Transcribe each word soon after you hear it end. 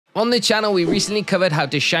On the channel, we recently covered how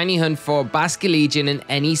to shiny hunt for Basculegion in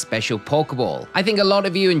any special Pokeball. I think a lot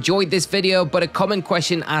of you enjoyed this video, but a common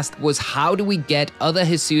question asked was how do we get other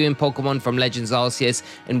Hisuian Pokemon from Legends Arceus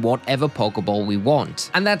in whatever Pokeball we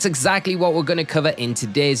want? And that's exactly what we're going to cover in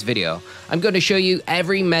today's video. I'm going to show you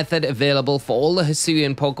every method available for all the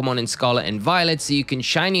Hisuian Pokemon in Scarlet and Violet so you can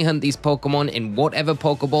shiny hunt these Pokemon in whatever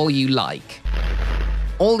Pokeball you like.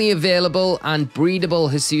 All the available and breedable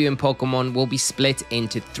Hisuian Pokemon will be split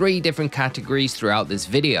into 3 different categories throughout this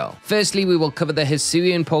video. Firstly, we will cover the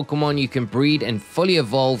Hisuian Pokemon you can breed and fully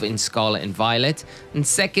evolve in Scarlet and Violet. And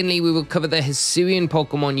secondly, we will cover the Hisuian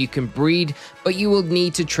Pokemon you can breed, but you will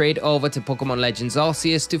need to trade over to Pokemon Legends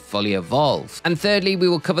Arceus to fully evolve. And thirdly, we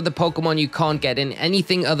will cover the Pokemon you can't get in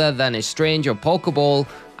anything other than a Strange or Pokeball.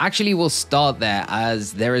 Actually, we'll start there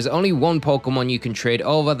as there is only one Pokemon you can trade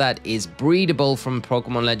over that is breedable from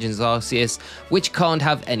Pokemon Legends Arceus, which can't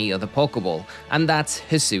have any other Pokeball, and that's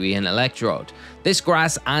Hisuian Electrode. This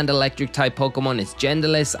grass and electric type Pokemon is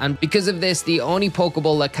genderless, and because of this, the only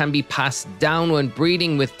Pokeball that can be passed down when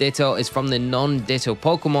breeding with Ditto is from the non-Ditto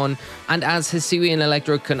Pokemon, and as Hisuian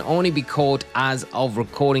Electrode can only be caught as of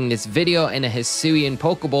recording this video in a Hisuian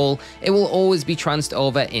Pokeball, it will always be transferred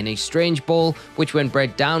over in a Strange Ball, which when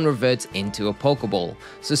bred down reverts into a Pokeball.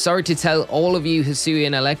 So sorry to tell all of you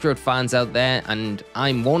Hisuian Electrode fans out there, and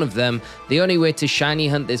I'm one of them, the only way to shiny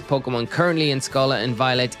hunt this Pokemon currently in Scarlet and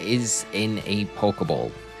Violet is in a Pokeball.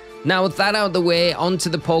 Now with that out of the way, onto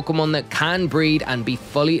the Pokemon that can breed and be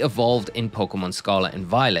fully evolved in Pokemon Scarlet and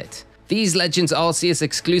Violet. These Legends Arceus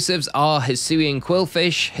exclusives are Hisuian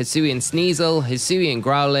Qwilfish, Hisuian Sneasel, Hisuian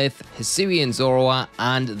Growlithe, Hisuian Zorua,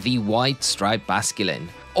 and the White Striped Basculin.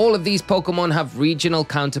 All of these Pokemon have regional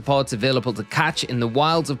counterparts available to catch in the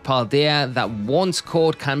wilds of Paldea that once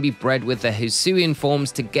caught can be bred with their Hisuian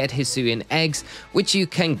forms to get Hisuian eggs, which you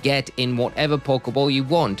can get in whatever Pokeball you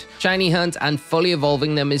want. Shiny hunt and fully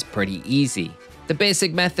evolving them is pretty easy. The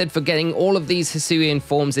basic method for getting all of these Hisuian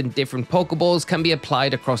forms in different Pokeballs can be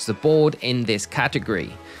applied across the board in this category.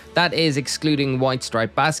 That is excluding White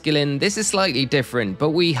Striped Basculin. This is slightly different, but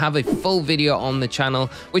we have a full video on the channel,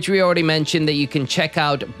 which we already mentioned that you can check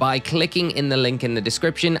out by clicking in the link in the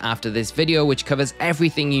description after this video, which covers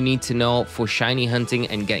everything you need to know for shiny hunting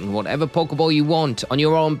and getting whatever Pokeball you want on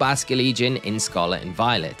your own Basculegion in Scarlet and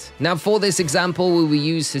Violet. Now for this example, we will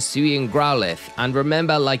use Hisuian Growlithe, and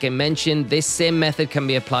remember, like I mentioned, this same method can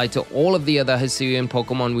be applied to all of the other Hisuian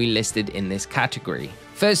Pokemon we listed in this category.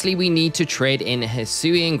 Firstly, we need to trade in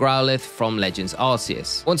Hisuian Growlithe from Legends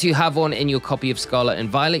Arceus. Once you have one in your copy of Scarlet and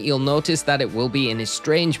Violet, you'll notice that it will be in a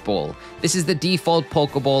Strange Ball. This is the default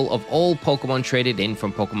Pokeball of all Pokemon traded in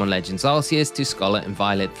from Pokemon Legends Arceus to Scarlet and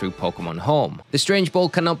Violet through Pokemon Home. The Strange Ball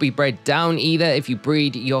cannot be bred down either. If you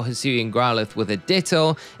breed your Hisuian Growlithe with a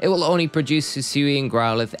Ditto, it will only produce Hisuian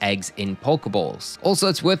Growlithe eggs in Pokeballs. Also,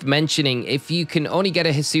 it's worth mentioning, if you can only get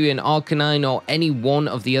a Hisuian Arcanine or any one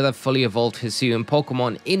of the other fully evolved Hisuian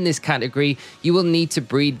Pokemon in this category, you will need to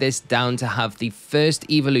breed this down to have the first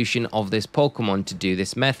evolution of this Pokemon to do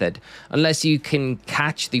this method. Unless you can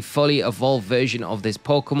catch the fully evolved version of this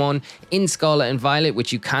Pokemon in Scarlet and Violet,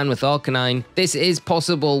 which you can with Arcanine, this is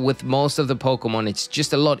possible with most of the Pokemon. It's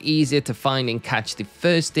just a lot easier to find and catch the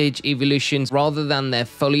first stage evolutions rather than their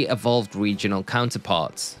fully evolved regional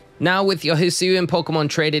counterparts. Now with your Hisuian Pokemon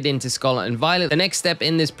traded into Scarlet and Violet, the next step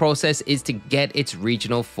in this process is to get its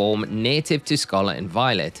regional form native to Scarlet and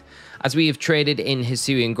Violet. As we have traded in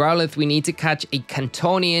Hisuian Growlithe, we need to catch a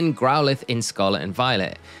Cantonian Growlithe in Scarlet and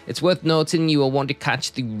Violet. It's worth noting you will want to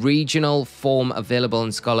catch the regional form available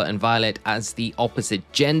in Scarlet and Violet as the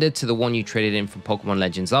opposite gender to the one you traded in from Pokemon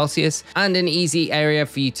Legends Arceus, and an easy area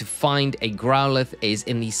for you to find a Growlithe is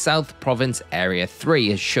in the South Province Area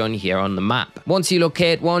 3 as shown here on the map. Once you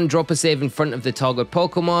locate one, drop a save in front of the target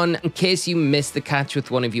Pokemon in case you miss the catch with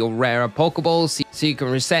one of your rarer Pokeballs, so you can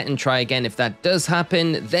reset and try again if that does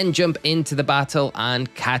happen, then jump into the battle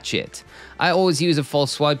and catch it. I always use a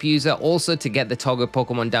false swipe user also to get the target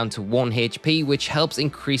Pokemon down to 1 HP, which helps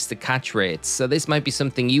increase the catch rates, so this might be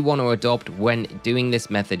something you want to adopt when doing this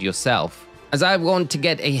method yourself. As I want to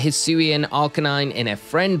get a Hisuian Arcanine in a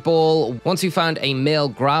friend ball, once we found a male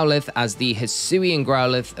Growlithe, as the Hisuian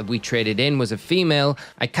Growlithe we traded in was a female,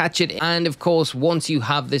 I catch it, and of course once you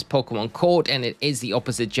have this Pokemon caught and it is the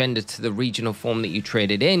opposite gender to the regional form that you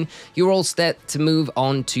traded in, you're all set to move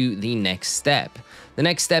on to the next step. The The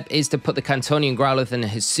next step is to put the Cantonian Growlithe and the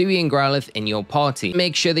Hisuian Growlithe in your party.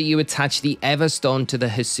 Make sure that you attach the Everstone to the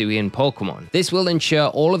Hisuian Pokemon. This will ensure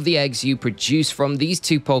all of the eggs you produce from these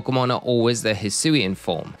two Pokemon are always the Hisuian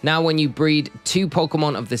form. Now, when you breed two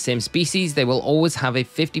Pokemon of the same species, they will always have a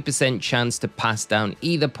 50% chance to pass down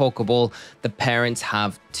either Pokeball the parents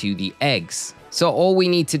have to the eggs. So all we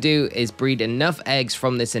need to do is breed enough eggs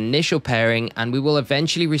from this initial pairing, and we will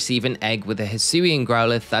eventually receive an egg with a Hisuian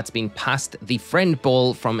Growlithe that's been passed the friend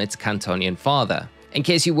ball from its Cantonian father. In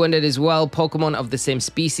case you wondered as well, Pokemon of the same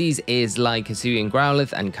species is like Hisuian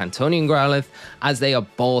Growlithe and Cantonian Growlithe, as they are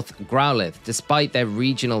both Growlithe, despite their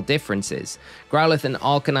regional differences. Growlithe and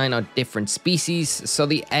Arcanine are different species, so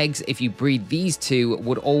the eggs, if you breed these two,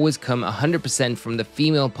 would always come 100% from the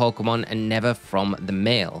female Pokemon and never from the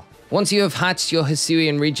male. Once you have hatched your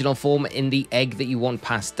Hisuian regional form in the egg that you want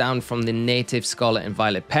passed down from the native Scarlet and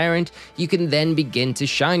Violet parent, you can then begin to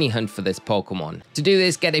shiny hunt for this Pokemon. To do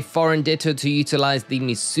this, get a foreign Ditto to utilize the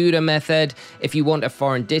Misuda method. If you want a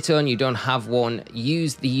foreign Ditto and you don't have one,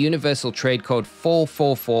 use the universal trade code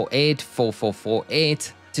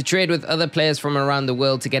 44484448. To trade with other players from around the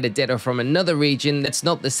world to get a Ditto from another region that's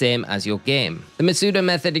not the same as your game. The Misuda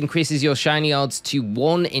method increases your shiny odds to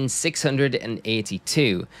 1 in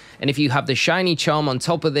 682, and if you have the shiny charm on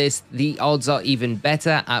top of this, the odds are even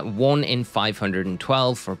better at 1 in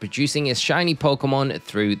 512 for producing a shiny Pokemon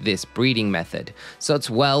through this breeding method, so it's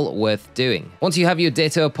well worth doing. Once you have your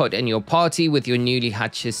Ditto put in your party with your newly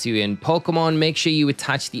hatched Hisuian Pokemon, make sure you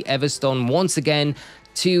attach the Everstone once again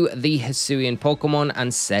to the Hisuian Pokemon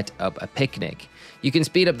and set up a picnic. You can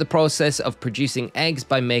speed up the process of producing eggs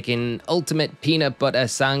by making an ultimate peanut butter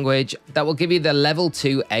sandwich that will give you the level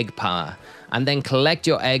 2 egg power, and then collect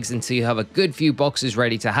your eggs until you have a good few boxes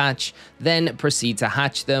ready to hatch, then proceed to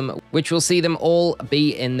hatch them, which will see them all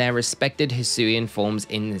be in their respected Hisuian forms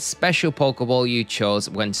in the special Pokeball you chose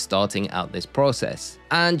when starting out this process.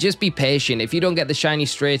 And just be patient. If you don't get the shiny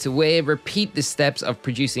straight away, repeat the steps of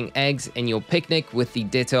producing eggs in your picnic with the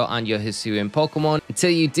Ditto and your Hisuian Pokemon until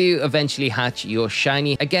you do eventually hatch your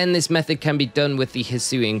shiny. Again, this method can be done with the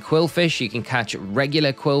Hisuian Quillfish. You can catch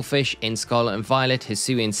regular Quillfish in Scarlet and Violet,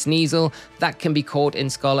 Hisuian Sneasel, that can be caught in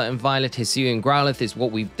Scarlet and Violet. Hisuian Growlithe is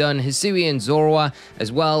what we've done. Hisuian Zorua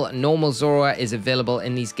as well. Normal Zorua is available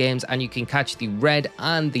in these games, and you can catch the red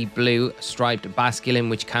and the blue striped Basculin,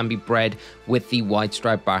 which can be bred with the white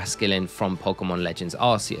striped Basculin from Pokemon Legends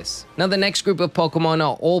Arceus. Now, the next group of Pokemon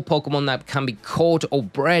are all Pokemon that can be caught or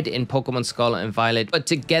bred in Pokemon Scarlet and Violet, but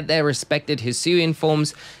to get their respected Hisuian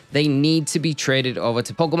forms, they need to be traded over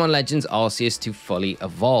to Pokemon Legends Arceus to fully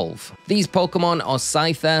evolve. These Pokemon are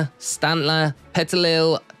Scyther, Stantler,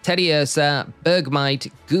 Petilil, Teddiursa,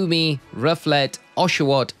 Bergmite, Goomy, Rufflet,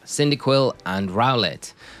 Oshawott, Cyndaquil, and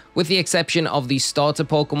Rowlet, with the exception of the starter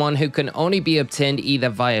Pokemon, who can only be obtained either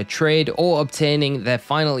via trade or obtaining their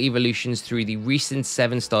final evolutions through the recent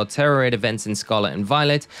 7-star Terror Raid events in Scarlet and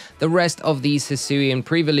Violet. The rest of these Hisuian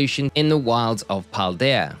pre-evolution in the wilds of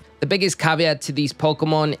Paldea. The biggest caveat to these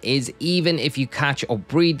Pokemon is even if you catch or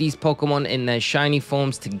breed these Pokemon in their shiny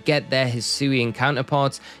forms to get their Hisuian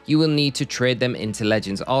counterparts, you will need to trade them into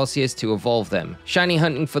Legends Arceus to evolve them. Shiny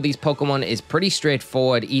hunting for these Pokemon is pretty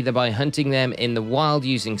straightforward, either by hunting them in the wild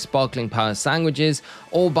using Sparkling Power Sandwiches,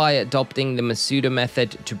 or by adopting the Misuda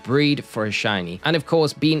method to breed for a shiny. And of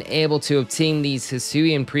course, being able to obtain these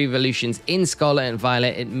Hisuian pre-evolutions in Scarlet and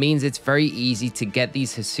Violet, it means it's very easy to get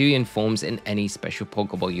these Hisuian forms in any special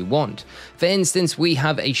Pokeball you want. For instance, we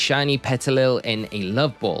have a shiny Petilil in a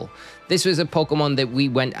Love Ball. This was a Pokemon that we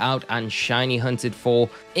went out and shiny hunted for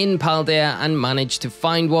in Paldea and managed to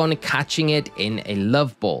find one, catching it in a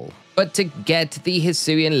Love Ball. But to get the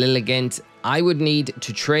Hisuian Lilligant, I would need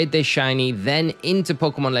to trade this shiny then into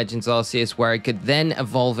Pokemon Legends Arceus, where I could then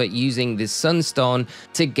evolve it using the Sunstone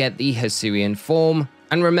to get the Hisuian form.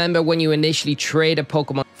 And remember, when you initially trade a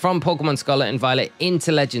Pokemon from Pokemon Scarlet and Violet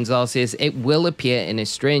into Legends Arceus, it will appear in a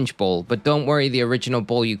strange ball. But don't worry, the original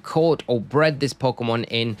ball you caught or bred this Pokemon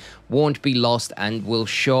in won't be lost and will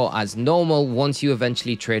show as normal once you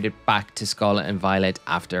eventually trade it back to Scarlet and Violet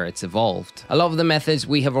after it's evolved. A lot of the methods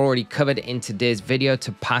we have already covered in today's video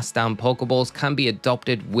to pass down Pokeballs can be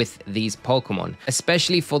adopted with these Pokemon,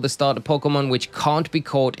 especially for the starter Pokemon which can't be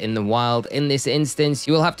caught in the wild. In this instance,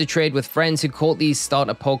 you will have to trade with friends who caught these starter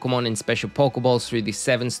Pokemon in special Pokeballs through the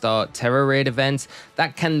 7 7-star Terra Raid events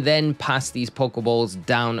that can then pass these Pokeballs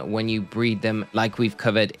down when you breed them, like we've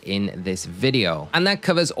covered in this video. And that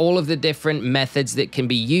covers all of the different methods that can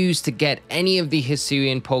be used to get any of the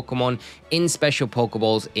Hisuian Pokemon in special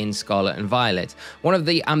Pokeballs in Scarlet and Violet. One of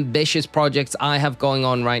the ambitious projects I have going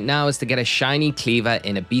on right now is to get a shiny Cleaver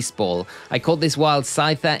in a Beast Ball. I caught this wild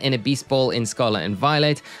Scyther in a Beast Ball in Scarlet and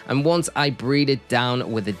Violet, and once I breed it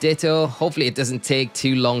down with a Ditto, hopefully it doesn't take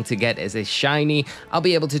too long to get as a shiny, I'll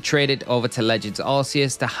be able to trade it over to Legends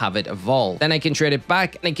Arceus to have it evolve. Then I can trade it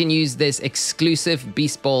back and I can use this exclusive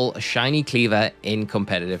Beast Ball shiny Cleaver in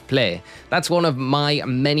competitive play. That's one of my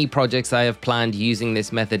many projects I have planned using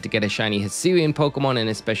this method to get a shiny Hisuian Pokemon in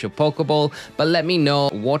a special Pokeball, but let me know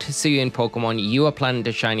what Hisuian Pokemon you are planning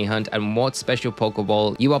to shiny hunt and what special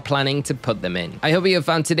Pokeball you are planning to put them in. I hope you have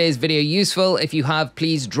found today's video useful. If you have,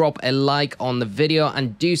 please drop a like on the video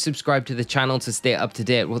and do subscribe to the channel to stay up to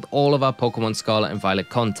date with all of our Pokemon Scarlet and Violet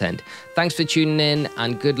content. Thanks for tuning in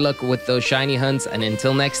and good luck with those shiny hunts, and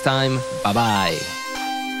until next time, bye bye.